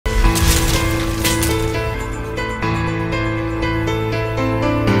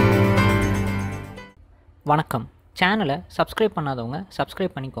வணக்கம். சேனலை சப்ஸ்கிரைப் பண்ணாதவங்க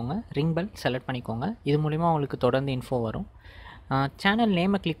சப்ஸ்கிரைப் பண்ணிக்கோங்க. ரிங் பெல் செலக்ட் பண்ணிக்கோங்க. இது மூலிமா உங்களுக்கு தொடர்ந்து இன்ஃபோ வரும். சேனல்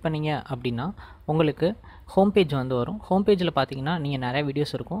நேமை கிளிக் பண்ணிங்க அப்படின்னா உங்களுக்கு ஹோம் பேஜ் வரும். ஹோம் பேஜில் பார்த்தீங்கன்னா நீங்கள் நிறைய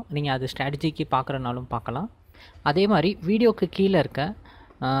வீடியோஸ் இருக்கும். நீங்கள் அது ஸ்ட்ராட்டஜிக்கு பார்க்குறனாலும் பார்க்கலாம். அதே மாதிரி வீடியோக்கு கீழே இருக்க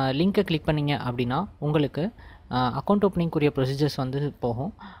லிங்க்கை கிளிக் பண்ணிங்க அப்படின்னா உங்களுக்கு அக்கௌண்ட் ஓப்பனிங்குரிய ப்ரொசீஜர்ஸ்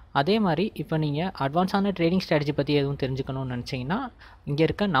போகும். அதே மாதிரி இப்போ நீங்கள் அட்வான்ஸான ட்ரேடிங் ஸ்ட்ராட்டஜி பற்றி எதுவும் தெரிஞ்சுக்கணும்னு நினச்சிங்கன்னா இங்கே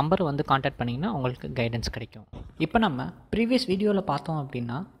இருக்க நம்பர் காண்டாக்ட் பண்ணிங்கன்னா உங்களுக்கு கைடன்ஸ் கிடைக்கும். இப்போ நம்ம ப்ரீவியஸ் வீடியோவில் பார்த்தோம்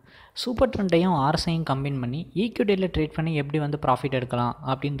அப்படின்னா சூப்பர் ட்ரெண்டையும் ஆர்எஸ்ஐயும் கம்பைன் பண்ணி ஈக்விட்டியில் ட்ரேட் பண்ணி எப்படி ப்ராஃபிட் எடுக்கலாம்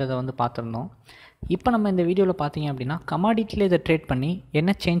அப்படின்றத பார்த்துருந்தோம். இப்போ நம்ம இந்த வீடியோவில் பார்த்தீங்க அப்படின்னா கமாடிட்டியில் இதை ட்ரேட் பண்ணி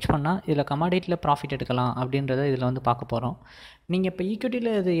என்ன சேஞ்ச் பண்ணால் இதில் கமாடிட்டியில் ப்ராஃபிட் எடுக்கலாம் அப்படின்றத இதில் பார்க்க போகிறோம். நீங்கள் இப்போ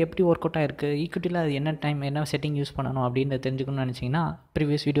ஈக்விட்டியில் இது எப்படி ஒர்க் அவுட் ஆகிருக்கு, ஈக்விட்டியில் அது என்ன டைம் என்ன செட்டிங் யூஸ் பண்ணணும் அப்படின்றத தெரிஞ்சுக்கணும்னு நினச்சிங்கன்னா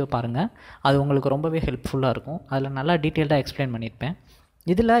ப்ரீவியஸ் வீடியோ பாருங்கள். அது உங்களுக்கு ரொம்பவே ஹெல்ப்ஃபுல்லாக இருக்கும். அதில் நல்லா டீட்டெயில்டாக எக்ஸ்பிளைன் பண்ணியிருப்பேன்.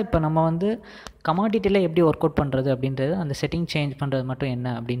 இதில் இப்போ நம்ம கமாடிட்டியில் எப்படி ஒர்க் அவுட் பண்ணுறது அப்படின்றது, அந்த செட்டிங் சேஞ்ச் பண்ணுறது மட்டும் என்ன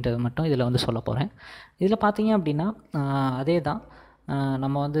அப்படின்றது மட்டும் இதில் சொல்ல போகிறேன். இதில் பார்த்தீங்க அப்படின்னா அதே தான்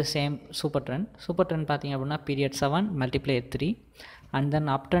நம்ம சேம் சூப்பர் ட்ரெண்ட் பார்த்தீங்க அப்படின்னா பீரியட் 7 மல்டிப்ளை 3 அண்ட் தென்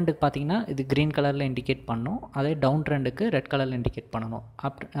அப் ட்ரெண்டுக்கு பார்த்தீங்கன்னா இது க்ரீன் கலரில் இண்டிகேட் பண்ணணும். அதே டவுன் ட்ரெண்டுக்கு ரெட் கலரில் இண்டிகேட் பண்ணணும்.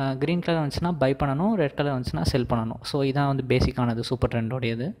 க்ரீன் கலர் வந்துச்சுன்னா பை பண்ணணும், ரெட் கலர் வந்துச்சுன்னா செல் பண்ணணும். ஸோ இதான் பேசிக்கானது சூப்பர்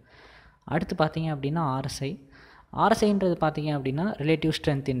ட்ரெண்டோடையது. அடுத்து பார்த்தீங்க அப்படின்னா ஆர்எஸ்ஐன்றது பார்த்தீங்க அப்படின்னா ரிலேட்டிவ்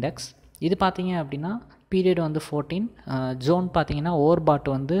ஸ்ட்ரென்த் இண்டெக்ஸ். இது பார்த்தீங்க அப்படின்னா பீரியட் 14, ஜோன் பார்த்தீங்கன்னா ஓவர் பாட்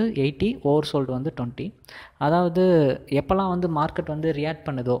 80, ஓவர் சோல்டு 20. அதாவது எப்போல்லாம் மார்க்கெட் ரியாக்ட்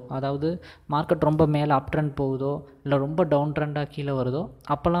பண்ணுதோ, அதாவது மார்க்கெட் ரொம்ப மேலே அப் ட்ரெண்ட் போகுதோ இல்லை ரொம்ப டவுன் ட்ரெண்டாக கீழே வருதோ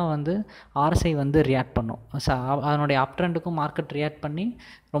அப்போல்லாம் ஆர்எஸ்ஐ ரியாக்ட் பண்ணும். அதனுடைய அப் ட்ரெண்டுக்கும் மார்க்கெட் ரியாக்ட் பண்ணி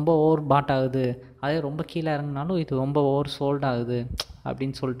ரொம்ப ஓவர் பாட் ஆகுது, அதே ரொம்ப கீழே இறங்கினாலும் இது ரொம்ப ஓவர் சோல்ட் ஆகுது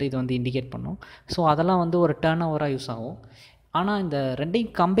அப்படின்னு சொல்லிட்டு இது இண்டிகேட் பண்ணும். ஸோ அதெல்லாம் ஒரு டர்ன் ஓவராக யூஸ் ஆகும். ஆனால் இந்த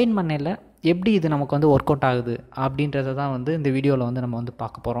ரெண்டையும் கம்பைன் பண்ணல எப்படி இது நமக்கு ஒர்க் அவுட் ஆகுது அப்படின்றத தான் இந்த வீடியோவில் நம்ம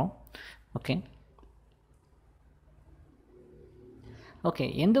பார்க்க போகிறோம். ஓகே,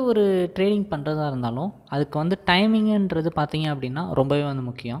 எந்த ஒரு ட்ரேடிங் பண்ணுறதா இருந்தாலும் அதுக்கு டைமிங்குன்றது பார்த்தீங்க அப்படின்னா ரொம்பவே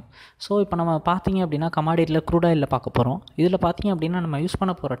முக்கியம். ஸோ இப்போ நம்ம பார்த்தீங்க அப்படின்னா கமாடிட்டியில் க்ரூட் ஆயிலில் பார்க்க போகிறோம். இதில் பார்த்தீங்க அப்படின்னா நம்ம யூஸ்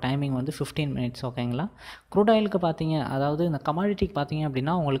பண்ண போகிற டைமிங் 15 மினிட்ஸ். ஓகேங்களா, க்ரூட் ஆயிலுக்கு பார்த்தீங்க, அதாவது இந்த கமாடிட்டிக்கு பார்த்தீங்க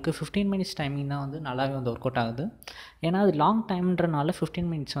அப்படின்னா உங்களுக்கு 15 மினிட்ஸ் டைமிங் தான் நல்லாவே ஒர்க் அவுட் ஆகுது. ஏன்னா அது லாங் டைம்ன்றனால 15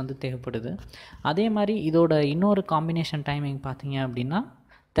 மினிட்ஸ் தேவைப்படுது. அதே மாதிரி இதோட இன்னொரு காம்பினேஷன் டைமிங் பார்த்தீங்க அப்படின்னா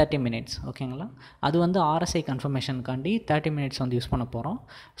 30 மினிட்ஸ். ஓகேங்களா, அது ஆர்எஸ்ஐ கன்ஃபர்மேஷனுக்காண்டி 30 மினிட்ஸ் யூஸ் பண்ண போகிறோம்.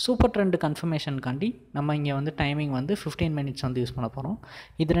 சூப்பர் ட்ரெண்ட் கன்ஃபர்மேஷனுக்காண்டி நம்ம இங்கே டைமிங் 15 மினிட்ஸ் யூஸ் பண்ண போகிறோம்.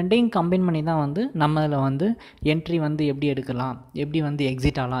 இது ரெண்டையும் கம்பைன் பண்ணி தான் நம்ம இதில் என்ட்ரி எப்படி எடுக்கலாம், எப்படி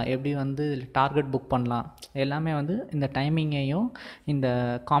எக்ஸிட் ஆகலாம், எப்படி டார்கெட் புக் பண்ணலாம், எல்லாமே இந்த டைமிங்கையும் இந்த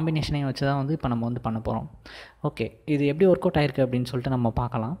காம்பினேஷனையும் வச்சு தான் இப்போ நம்ம பண்ண போகிறோம். ஓகே, இது எப்படி ஒர்க் அவுட் ஆகிருக்கு அப்படின்னு சொல்லிட்டு நம்ம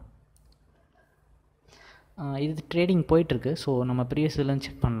பார்க்கலாம். இது ட்ரேடிங் போயிட்டுருக்கு. ஸோ நம்ம ப்ரீவியஸ் இதில்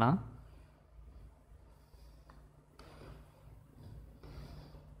செக் பண்ணலாம்.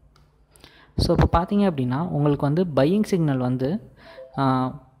 ஸோ இப்போ பார்த்தீங்க அப்படின்னா உங்களுக்கு பையிங் சிக்னல்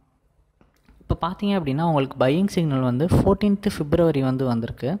இப்போ பார்த்தீங்க அப்படின்னா உங்களுக்கு பையிங் சிக்னல் 14th February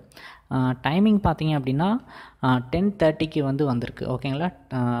வந்திருக்கு. டைமிங் பார்த்தீங்க அப்படின்னா 10:30க்கு வந்திருக்கு. ஓகேங்களா,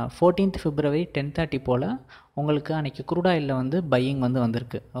 14th February 10:30 போல் உங்களுக்கு அன்றைக்கி க்ரூட் ஆயிலில் பையிங்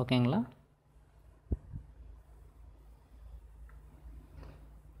வந்திருக்கு. ஓகேங்களா,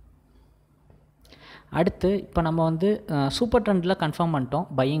 அடுத்து இப்போ நம்ம சூப்பர் ட்ரெண்டில் கன்ஃபார்ம் பண்ணிட்டோம்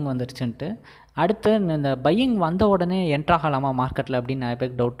பையிங் வந்துருச்சுன்ட்டு. அடுத்து இந்த பையிங் வந்த உடனே என்ட்ராகலாமா மார்க்கெட்டில் அப்படின்னு நிறைய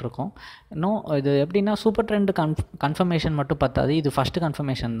பேருக்கு டவுட் இருக்கும். இன்னும் இது எப்படின்னா சூப்பர் ட்ரெண்டு கன்ஃபர்மேஷன் மட்டும் பத்தாது, இது ஃபஸ்ட்டு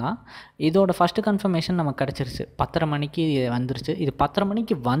கன்ஃபர்மேஷன் தான். இதோட ஃபஸ்ட்டு கன்ஃபர்மேஷன் நமக்கு கிடச்சிருச்சு, 10:30 மணிக்கு வந்துருச்சு. இது 10:30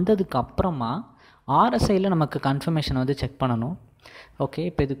 மணிக்கு வந்ததுக்கு அப்புறமா ஆர்எஸ்ஐயில் நமக்கு கன்ஃபர்மேஷன் செக் பண்ணணும். ஓகே,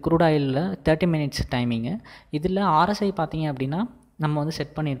 இப்போ இது க்ரூட் ஆயிலில் 30 மினிட்ஸ் டைமிங்கு. இதில் ஆர்எஸ்ஐ பார்த்தீங்க அப்படின்னா நம்ம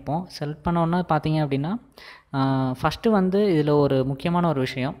செட் பண்ணியிருப்போம். செலக்ட் பண்ணோன்னா பார்த்தீங்க அப்படின்னா ஃபஸ்ட்டு இதில் ஒரு முக்கியமான ஒரு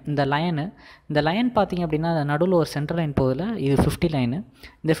விஷயம், இந்த லைன் பார்த்தீங்க அப்படின்னா நடுவில் ஒரு சென்ட்ரல் லைன் போதில் இது 50 லைனு.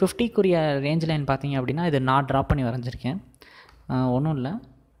 இந்த 50க்குரிய ரேஞ்ச் லைன் பார்த்தீங்க அப்படின்னா இது நான் ட்ராப் பண்ணி வரைஞ்சிருக்கேன். ஒன்றும் இல்லை,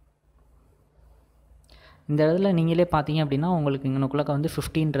 இந்த இடத்துல நீங்களே பார்த்தீங்க அப்படின்னா உங்களுக்கு இங்கனுக்குள்ளே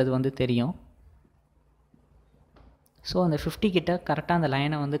 50ன்றது தெரியும். ஸோ அந்த 50 கிட்ட கரெக்டாக அந்த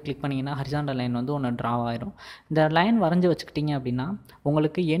லைனை கிளிக் பண்ணிங்கன்னா ஹரிசாண்டல் லைன் ஒன்று ட்ரா ஆகிடும். இந்த லைன் வரைஞ்சி வச்சுக்கிட்டிங்க அப்படின்னா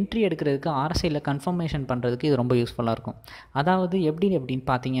உங்களுக்கு என்ட்ரி எடுக்கிறதுக்கு ஆர்எஸ்ஐயில் கன்ஃபர்மேஷன் பண்ணுறதுக்கு இது ரொம்ப யூஸ்ஃபுல்லாக இருக்கும். அதாவது எப்படின்னு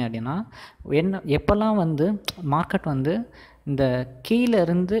பார்த்தீங்க அப்படின்னா எப்போல்லாம் மார்க்கெட் இந்த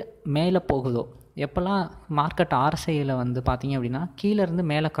கீழேருந்து மேலே போகுதோ, எப்போல்லாம் மார்க்கெட் ஆர்எஸ்ஐயில் பார்த்தீங்க அப்படின்னா கீழேருந்து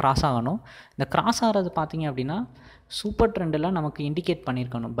மேலே கிராஸ் ஆகணும். இந்த கிராஸ் ஆகிறது பார்த்தீங்க அப்படின்னா சூப்பர் ட்ரெண்டில் நமக்கு இண்டிகேட்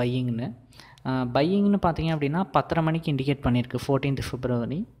பண்ணியிருக்கணும் பையிங்னு பார்த்தீங்க அப்படின்னா 10:30 மணிக்கு இண்டிகேட் பண்ணியிருக்கு 14th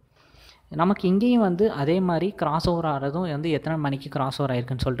February. நமக்கு இங்கேயும் வந்து அதே மாதிரி கிராஸ் ஓவர் ஆகிறதும் வந்து எத்தனை மணிக்கு கிராஸ் ஓவர்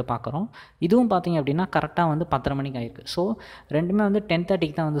ஆயிருக்குன்னு சொல்லிட்டு பார்க்குறோம். இதுவும் பார்த்திங்க அப்படின்னா கரெக்டாக வந்து 10:30 மணிக்கு ஆயிருக்கு. ஸோ ரெண்டுமே வந்து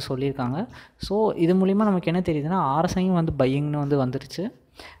 10:30க்கு தான் வந்து சொல்லியிருக்காங்க. ஸோ இது மூலிமா நமக்கு என்ன தெரியுதுன்னா ஆர்எஸ்ஐயும் வந்து பையிங்னு வந்து வந்துருச்சு.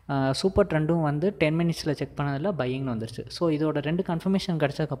 சூப்பர் ட்ரெண்டும் வந்து 10 மினிட்ஸில் செக் பண்ணதில் பையிங்னு வந்துருச்சு. ஸோ இதோட 2 கன்ஃபர்மேஷன்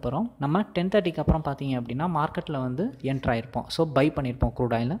கிடச்சதுக்கப்புறம் நம்ம 10:30க்கு அப்புறம் பார்த்தீங்க அப்படின்னா மார்க்கெட்டில் வந்து என்ட்ரு ஆகிருப்போம். ஸோ பை பண்ணியிருப்போம்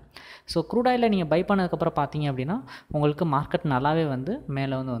க்ரூட் ஆயிலில். ஸோ க்ரூட் ஆயிலில் நீங்கள் பை பண்ணதுக்கப்புறம் பார்த்தீங்க அப்படின்னா உங்களுக்கு மார்க்கெட் நல்லாவே வந்து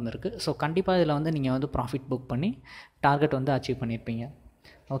மேலே வந்து வந்திருக்கு. ஸோ கண்டிப்பாக இதில் வந்து நீங்கள் வந்து ப்ராஃபிட் புக் பண்ணி டார்கெட் வந்து அச்சீவ் பண்ணியிருப்பீங்க.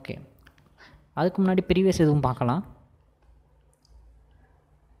 ஓகே, அதுக்கு முன்னாடி ப்ரீவியஸ் எதுவும் பார்க்கலாம்.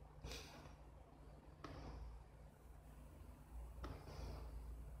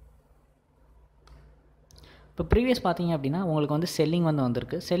 இப்போ ப்ரீவியஸ் பார்த்தீங்க அப்படின்னா உங்களுக்கு வந்து செல்லிங் வந்து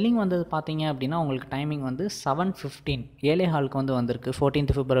வந்திருக்கு. செல்லிங் வந்தது பார்த்தீங்க அப்படின்னா உங்களுக்கு டைமிங் வந்து 7:15 7:15 வந்து வந்திருக்கு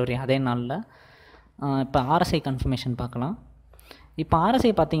 14th February அதே நாளில். இப்போ ஆர்எஸ்ஐ கன்ஃபர்மேஷன் பார்க்கலாம். இப்போ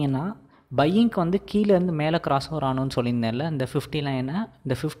ஆர்எஸ்ஐ பார்த்தீங்கன்னா பையிங்க்கு வந்து கீழேருந்து மேலே கிராஸ் ஓவர் ஆகணும்னு சொல்லியிருந்தேன்ல, இந்த 50 லைனை,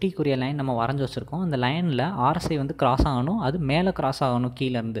 இந்த 50க்குரிய லைன் நம்ம வரைஞ்சி வச்சுருக்கோம். அந்த லைனில் ஆர்எஸ்ஐ வந்து கிராஸ் ஆகணும், அது மேலே கிராஸ் ஆகணும்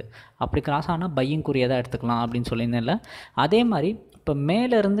கீழேருந்து. அப்படி கிராஸ் ஆனால் பையிங்க்குரியதாக எடுத்துக்கலாம் அப்படின்னு சொல்லியிருந்தேன்ல. அதே மாதிரி இப்போ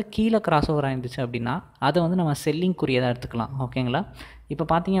மேலேருந்து கீழே கிராஸ் ஓவர் ஆகிருந்துச்சு அப்படின்னா அதை வந்து நம்ம செல்லிங்குரியதாக எடுத்துக்கலாம். ஓகேங்களா? இப்போ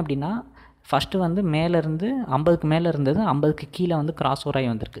பார்த்தீங்க அப்படின்னா ஃபஸ்ட்டு வந்து மேலேருந்து 50க்கு மேலே இருந்தது, 50க்கு கீழே வந்து கிராஸ் ஓவர் ஆகி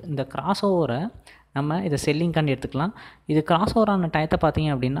வந்திருக்கு. இந்த கிராஸ் ஓவரை நம்ம இதை செல்லிங்காண்டி எடுத்துக்கலாம். இது கிராஸ் ஓவர் ஆன டயத்தை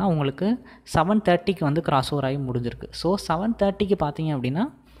பார்த்தீங்க அப்படின்னா உங்களுக்கு 7:30க்கு வந்து கிராஸ் ஓவர் ஆகி முடிஞ்சிருக்கு. ஸோ 7:30க்கு பார்த்தீங்க அப்படின்னா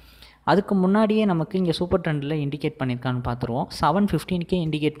அதுக்கு முன்னாடியே நமக்கு இங்கே சூப்பர் ட்ரெண்டில் இண்டிகேட் பண்ணியிருக்கான்னு பார்த்துருவோம். 7:15க்கே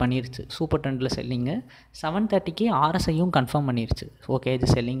இண்டிகேட் பண்ணிருச்சு சூப்பர் ட்ரெண்டில் செல்லிங்கு. 7:30க்கு ஆர்எஸ்ஐயும் கன்ஃபார்ம் பண்ணிருச்சு. ஓகே, இது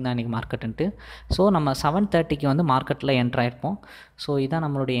செல்லிங் தான் இன்றைக்கி மார்க்கெட்டுன்ட்டு. ஸோ நம்ம 7:30க்கு வந்து மார்க்கெட்டில் என்ட்ராயிருப்போம். ஸோ இதான்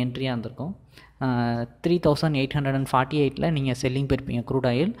நம்மளுடைய என்ட்ரியாக இருந்திருக்கும். 3848 நீங்கள் செல்லிங் போயிருப்பீங்க க்ரூட்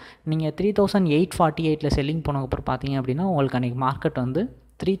ஆயில். நீங்கள் 3848 செல்லிங் போனதுக்கப்புறம் பார்த்தீங்க அப்படின்னா உங்களுக்கு அன்றைக்கி மார்க்கெட் வந்து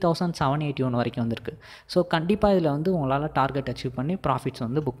 3781 வரைக்கும் வந்திருக்கு. ஸோ கண்டிப்பாக இதில் வந்து உங்களால் டார்கெட் அச்சீவ் பண்ணி ப்ராஃபிட்ஸ்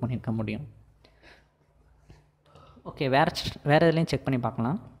வந்து புக் பண்ணியிருக்க முடியும். ஓகே, வேறு இதுலேயும் செக் பண்ணி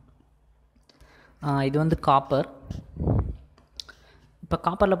பார்க்கலாம். இது வந்து காப்பர். இப்போ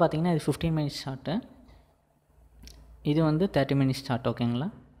காப்பரில் பார்த்தீங்கன்னா இது 15 மினிட்ஸ் சார்ட்டு, இது வந்து 30 மினிட்ஸ் சார்ட். ஓகேங்களா?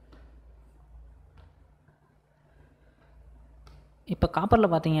 இப்போ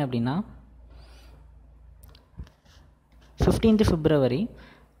காப்பரில் பார்த்தீங்க அப்படின்னா 15th February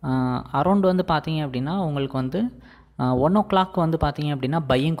அரௌண்ட் வந்து பார்த்தீங்க அப்படின்னா உங்களுக்கு வந்து 1 o'clock வந்து பார்த்தீங்க அப்படின்னா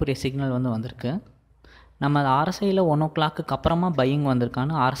பையிங்குரிய சிக்னல் வந்து வந்திருக்கு. நம்ம ஆர்எஸ்ஐயில் 1 o'clock அப்புறமா பையிங்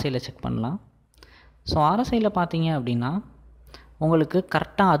வந்திருக்கான்னு ஆர்எஸ்ஐயில் செக் பண்ணலாம். ஸோ ஆர்எஸ்ஐயில் பார்த்தீங்க அப்படின்னா உங்களுக்கு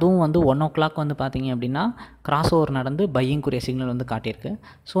கரெக்டாக அதுவும் வந்து 1 o'clock வந்து பார்த்தீங்க அப்படின்னா கிராஸ் ஓவர் நடந்து பையிங்குரிய சிக்னல் வந்து காட்டியிருக்கு.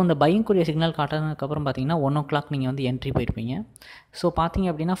 ஸோ அந்த பையிங்குரிய சிக்னல் காட்டினதுக்கப்புறம் பார்த்தீங்கன்னா 1 o'clock நீங்கள் வந்து என்ட்ரி போயிருப்பீங்க. ஸோ பார்த்தீங்க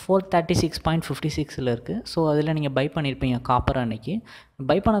அப்படின்னா 436.56 இருக்குது. ஸோ அதில் நீங்கள் பை பண்ணியிருப்பீங்க காப்பர் அன்னைக்கு.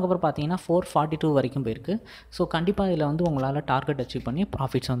 பை பண்ணதுக்கப்புறம் பார்த்தீங்கன்னா 442 வரைக்கும் போயிருக்கு. ஸோ கண்டிப்பாக இதில் வந்து உங்களால் டார்கெட் அச்சீவ் பண்ணி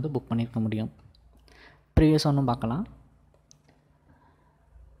ப்ராஃபிட்ஸ் வந்து புக் பண்ணியிருக்க முடியும். ப்ரீவியஸ் ஒன்றும் பார்க்கலாம்.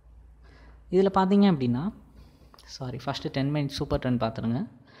 இதில் பார்த்தீங்க அப்படின்னா ஃபஸ்ட்டு 10 மினிட்ஸ் சூப்பர் ட்ரெண்ட் பார்த்துருங்க.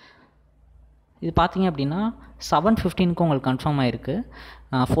 இது பார்த்தீங்க அப்படின்னா 7:15க்கு உங்களுக்கு கன்ஃபார்ம் ஆகிருக்கு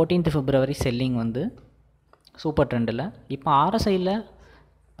 14th February செல்லிங் வந்து சூப்பர் ட்ரெண்டில். இப்போ ஆர்எஸ்ஐயில்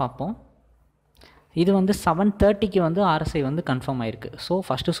பார்ப்போம். இது வந்து 7:30க்கு வந்து ஆர்எஸ்ஐ வந்து கன்ஃபார்ம் ஆகிருக்கு. ஸோ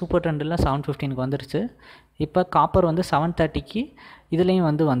ஃபஸ்ட்டு சூப்பர் ட்ரெண்டில் 7:15க்கு வந்துருச்சு. இப்போ காப்பர் வந்து 7:30க்கு இதுலேயும்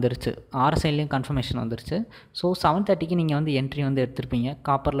வந்து வந்துருச்சு, ஆர்எஸ்ஐலையும் கன்ஃபர்மேஷன் வந்துருச்சு. ஸோ 7:30க்கு நீங்கள் வந்து என்ட்ரி வந்து எடுத்திருப்பீங்க.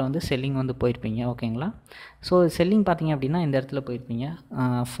 காப்பரில் வந்து செல்லிங் வந்து போயிருப்பீங்க. ஓகேங்களா? ஸோ செல்லிங் பார்த்தீங்க அப்படின்னா இந்த இடத்துல போயிருப்பீங்க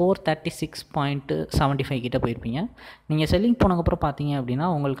 436.75 கிட்டே போயிருப்பீங்க. நீங்கள் செல்லிங் போனதுக்கப்புறம் பார்த்தீங்க அப்படின்னா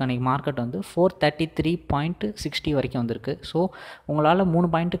உங்களுக்கு அன்றைக்கி மார்க்கெட் வந்து 433.60 வரைக்கும் வந்திருக்கு. ஸோ உங்களால்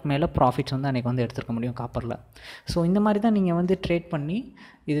 3 பாயிண்ட்டுக்கு மேலே ப்ராஃபிட்ஸ் வந்து அன்றைக்கி வந்து எடுத்துருக்க முடியும் காப்பரில். ஸோ இந்த மாதிரி தான் நீங்கள் வந்து ட்ரேட் பண்ணி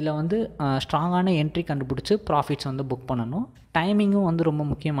இதில் வந்து ஸ்ட்ராங்கான என்ட்ரி கண்டுபிடிச்சி ப்ராஃபிட்ஸ் வந்து புக் பண்ணணும். டைமிங்கும் வந்து ரொம்ப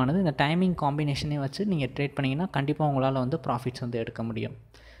முக்கியமானது. இந்த டைமிங் காம்பினேஷனே வச்சு நீங்கள் ட்ரேட் பண்ணிங்கன்னா கண்டிப்பாக உங்களால் வந்து ப்ராஃபிட்ஸ் வந்து எடுக்க முடியும்.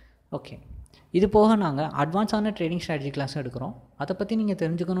 ஓகே, இது போக நாங்கள் அட்வான்ஸான ட்ரேடிங் ஸ்ட்ராட்டஜி கிளாஸும் எடுக்கிறோம். அதை பற்றி நீங்கள்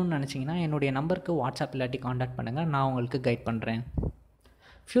தெரிஞ்சுக்கணும்னு நினச்சிங்கன்னா என்னுடைய நம்பருக்கு வாட்ஸ்அப் இல்லாட்டி காண்டாக்ட் பண்ணுங்கள், நான் உங்களுக்கு கைட் பண்ணுறேன்.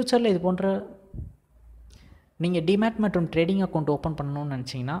 ஃப்யூச்சரில் இது போன்ற நீங்கள் டிமேட் மற்றும் ட்ரேடிங் அக்கௌண்ட் ஓப்பன் பண்ணணும்னு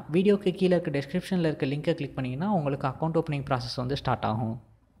நினச்சிங்கன்னா வீடியோக்கு கீழே இருக்க டிஸ்கிரிப்ஷனில் இருக்க லிங்கை கிளிக் பண்ணிங்கன்னா உங்களுக்கு அக்கௌண்ட் ஓப்பனிங் ப்ராசஸ் வந்து ஸ்டார்ட் ஆகும்.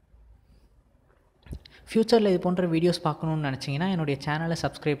 ஃப்யூச்சரில் இது போன்ற வீடியோஸ் பார்க்கணுன்னு நினச்சிங்கன்னா என்னுடைய சேனலை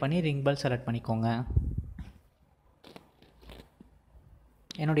சப்ஸ்கிரைப் பண்ணி ரிங் பெல் செலக்ட் பண்ணிக்கோங்க.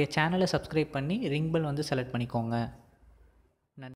 என்னுடைய சேனலை சப்ஸ்கிரைப் பண்ணி ரிங் பெல் வந்து செலக்ட் பண்ணிக்கோங்க.